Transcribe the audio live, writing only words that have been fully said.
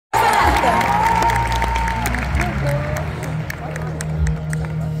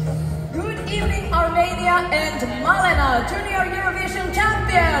and Malena, Junior Eurovision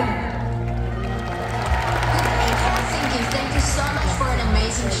Champion. Thank you so much for an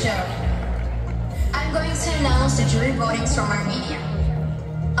amazing show. I'm going to announce the jury votings from Armenia.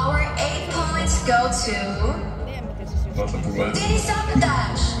 Our 8 points go to Denis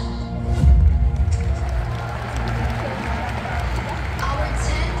Sabotage. Our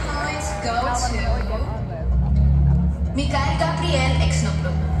 10 points go to Mikael Gabriel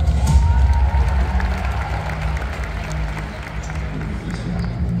Exnoplu.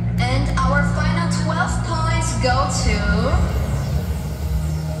 And our final 12 points go to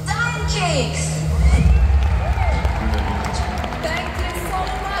Diane Cakes. Thank you so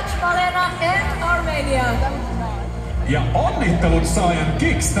much, Malena and Armenia. Ja onnittelut saajan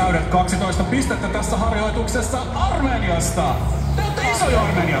Kicks täydet 12 pistettä tässä harjoituksessa Armeniasta. Te olette isoja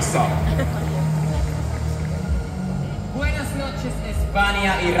Armeniassa. Buenas noches,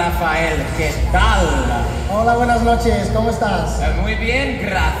 España y Rafael. ¿Qué tal? Hola, buenas noches. ¿Cómo estás? Muy bien,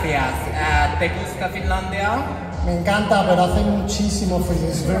 gracias. ¿Te gusta Finlandia? Me encanta, pero hace muchísimo frío.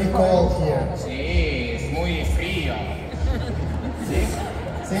 It's very cold here. Sí, es muy frío. ¿Sí?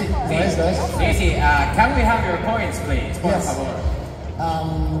 Sí, nice. Sí. Can we have your points, please? Por Yes. favor.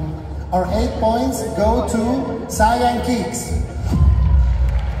 Our 8 points go to Cyan Kicks.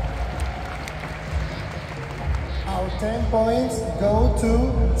 Our 10 points go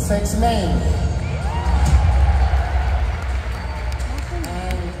to Sex Main.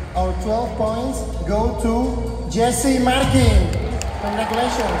 And our 12 points go to Jesse Martin.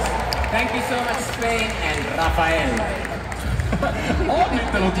 Congratulations. Thank you so much, Spain and Rafael.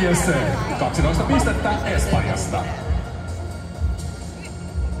 Onnittelut Jesse. 12 pistettä Espanjasta.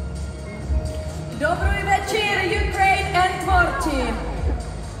 Dobry večer, Ukraine and Tvorci.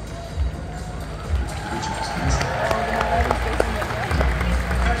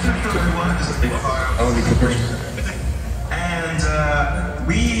 And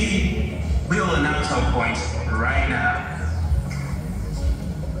we will announce our points right now.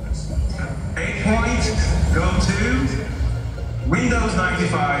 8 points go to Windows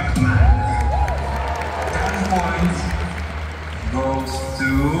 95 Mac. 10 points goes to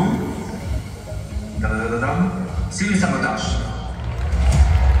Denis Sabotage.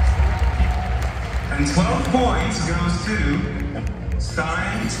 And 12 points goes to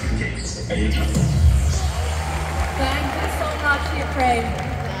Science Kicks. Thank you so much, Ukraine.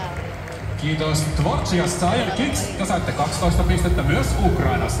 Kiitos Tvorci ja Cyan Kicks. Te saitte 12 pistettä myös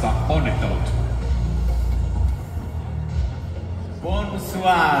Ukrainasta. Onnittelut.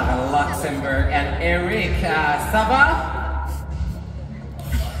 Bonsoir, Luxembourg and Eric. Sava?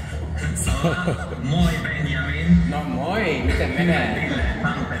 Moi Benjamin. No moi, miten menee?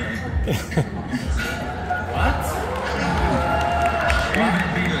 What?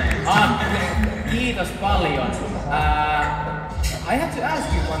 Kiitos paljon. I have to ask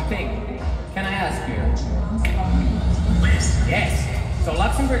you one thing. Can I ask you? Yes. So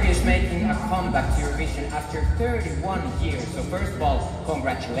Luxembourg is making a comeback to Eurovision after 31 years. So first of all,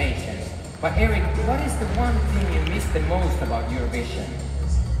 congratulations. But Eric, what is the one thing you miss the most about Eurovision?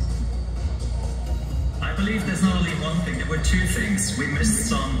 I believe there's not only one thing, there were 2 things. We missed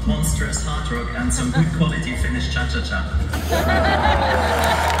some monstrous hard rock and some good quality Finnish cha-cha-cha.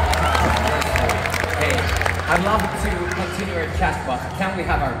 Hey, I'd love to continue our chat, but can we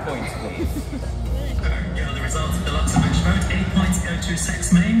have our points, please? Here are the results of the Luxembourg vote. 8 points go to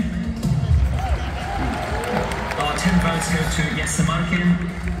Sex Main. Our 10 votes go to Jesse Markin.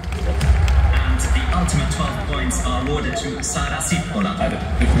 And the ultimate 12 points are awarded to Sara Sippola.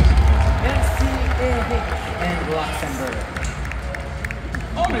 Merci, Eric and Luxembourg.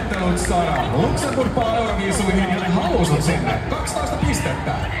 Onnittelut Sara. Luxemburg palaa Euroviisuihin ja ne halusut sinne. 12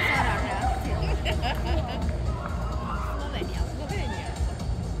 pistettä.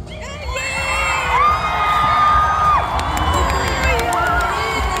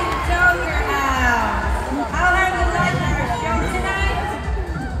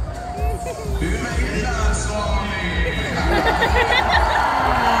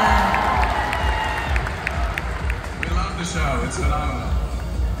 Show. It's phenomenal.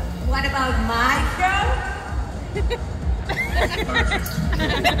 What about my show?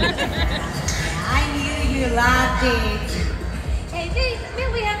 I knew you loved it. Hey, may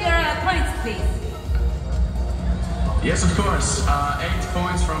we have your points, please? Yes, of course. 8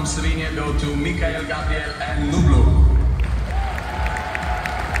 points from Slovenia go to Mikael Gabriel and Nublu.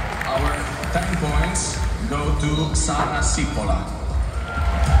 Our 10 points go to Sara Sippola.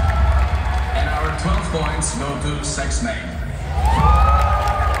 And our 12 points go to Sex Main.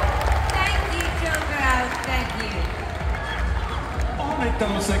 Thank you, Joker. Thank you.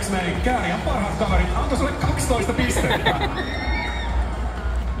 Onnittelut Sex X-Manin kääriän parhaat kaverit antoi sulle 12 pistettä.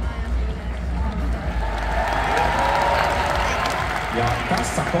 Ja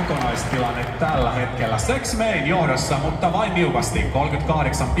tässä kokonaistilanne tällä hetkellä X-Main johdossa, mutta vain niukasti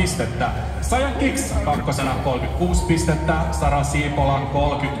 38 pistettä. Cyan Kicks kakkosena 36 pistettä, Sara Siipola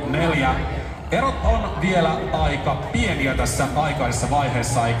 34. Erot on vielä aika pieniä tässä aikaisessa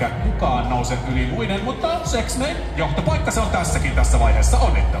vaiheessa, eikä kukaan nouse yli muiden, mutta X-Main johtopaikka se on tässäkin tässä vaiheessa.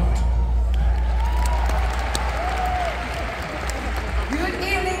 Onnittelut! Good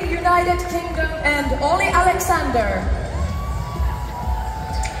evening, United Kingdom and Olli Alexander.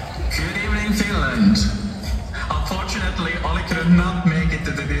 Good evening, Finland. Unfortunately, Olli could not make it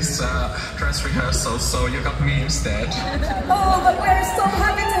to this dress rehearsal, so you got me instead. Oh, but we're so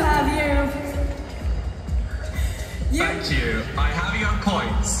happy to have you. Thank you. I have your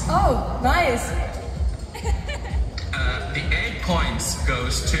points. Oh, nice. The 8 points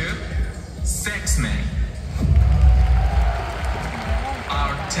goes to X-Main.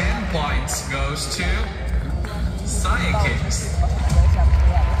 Our 10 points goes to Cyan Kicks.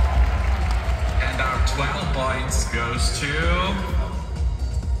 And our 12 points goes to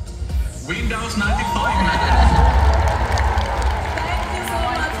Windows 95 Man. Thank you so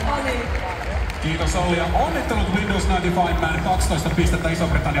much, Olli. Kiitos Olli ja onnittelut Windows 95 Man 12 pistettä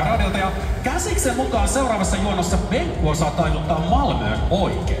Iso-Britannian radiolta ja käsiksen mukaan seuraavassa juonnossa Venkku osaa taiduttaa Malmöön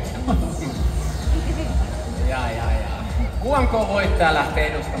oikein. UMK voittaja lähtee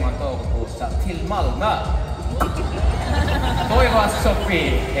edustamaan toukokuussa till Malmö. Toivoa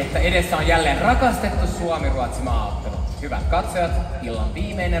sopii, että edessä on jälleen rakastettu Suomi-Ruotsi maaottelu. Hyvät katsojat, illan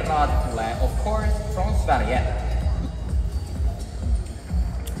viimeinen raati tulee of course from Sverige.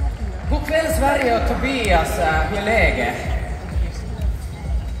 God kväll Sverige och Tobias, hur är läget?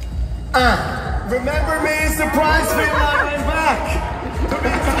 Remember me, surprise Finland, I'm back!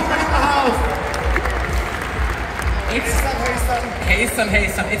 Tobias in the house!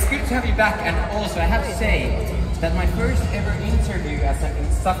 Hejsan. It's good to have you back, and also I have to say that my first ever interview as an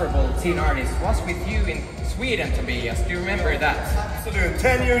insufferable teen artist was with you in Sweden, Tobias. Do you remember that? Absolutely,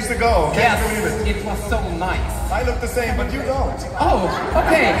 10 years ago. Can't believe it. It was so nice. I look the same, but you don't. Oh,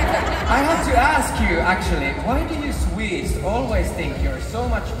 okay. I have to ask you, actually, why do you Swedes always think you're so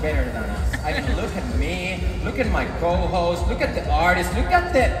much better than us? I mean, look at me, look at my co-host, look at the artist, look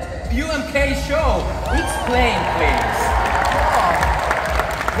at the UMK show. Explain, please.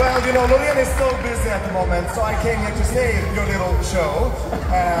 Well, you know, Loreen is so busy at the moment, so I came here to save your little show.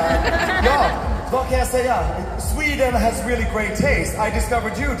 Yeah, what can I say? Sweden has really great taste. I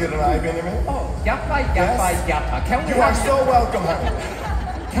discovered you, didn't I, Benjamin? Oh, yappa. Can we you are so welcome, honey.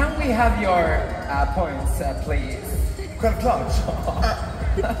 Can we have your points, please? Självklart.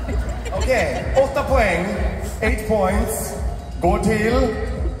 Okej, 8 poäng, 8 points, går till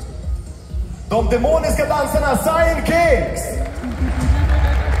de demoniska dansarna Cyan Kicks.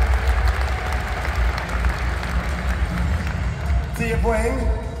 10 poäng,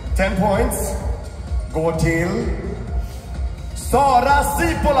 10 points, går till Sara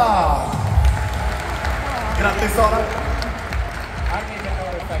Siipola. Grattis Sara.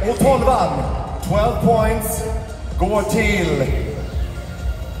 Och 12 points går till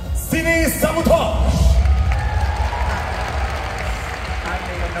Sini Sabotage. I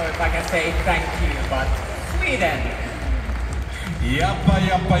don't even know if I can say thank you, but Sweden. Jappa,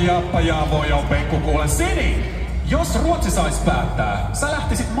 voi on Venkku kuule. Sini, jos Ruotsi sais päättää, sä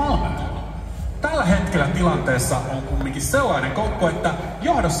lähtisit Malmöön. Tällä hetkellä tilanteessa on kumminkin sellainen koukko, että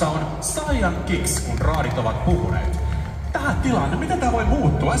johdossa on Cyan Kicks, kun raadit ovat puhuneet. Tää tilanne, miten tää voi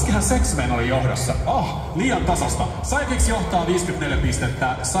muuttua? Äskenhän X-Men oli johdossa. Liian tasasta. Cyan Kicks johtaa 54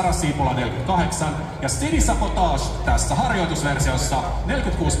 pistettä, Sara Siipola 48 ja Sini Sabotage tässä harjoitusversiossa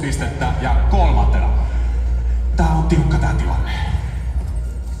 46 pistettä ja kolmantena. Tää on tiukka tää tilanne.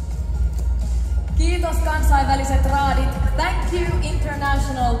 Kiitos kansainväliset raadit. Thank you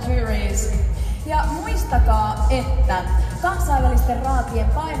international juries. Ja muistakaa, että kansainvälisten raatien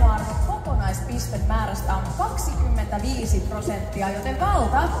painoarvo kokonaispistemäärästä on 25%, joten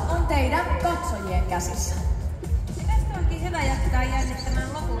valta on teidän katsojien käsissä. Tästä onkin hyvä jatkaa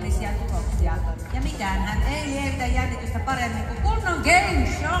jännittämään lopullisia tuloksia. Ja mikäänhän ei lievitä jännitystä paremmin kuin kunnon game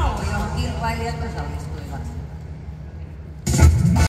show, johon kilpailijat osallistuvat.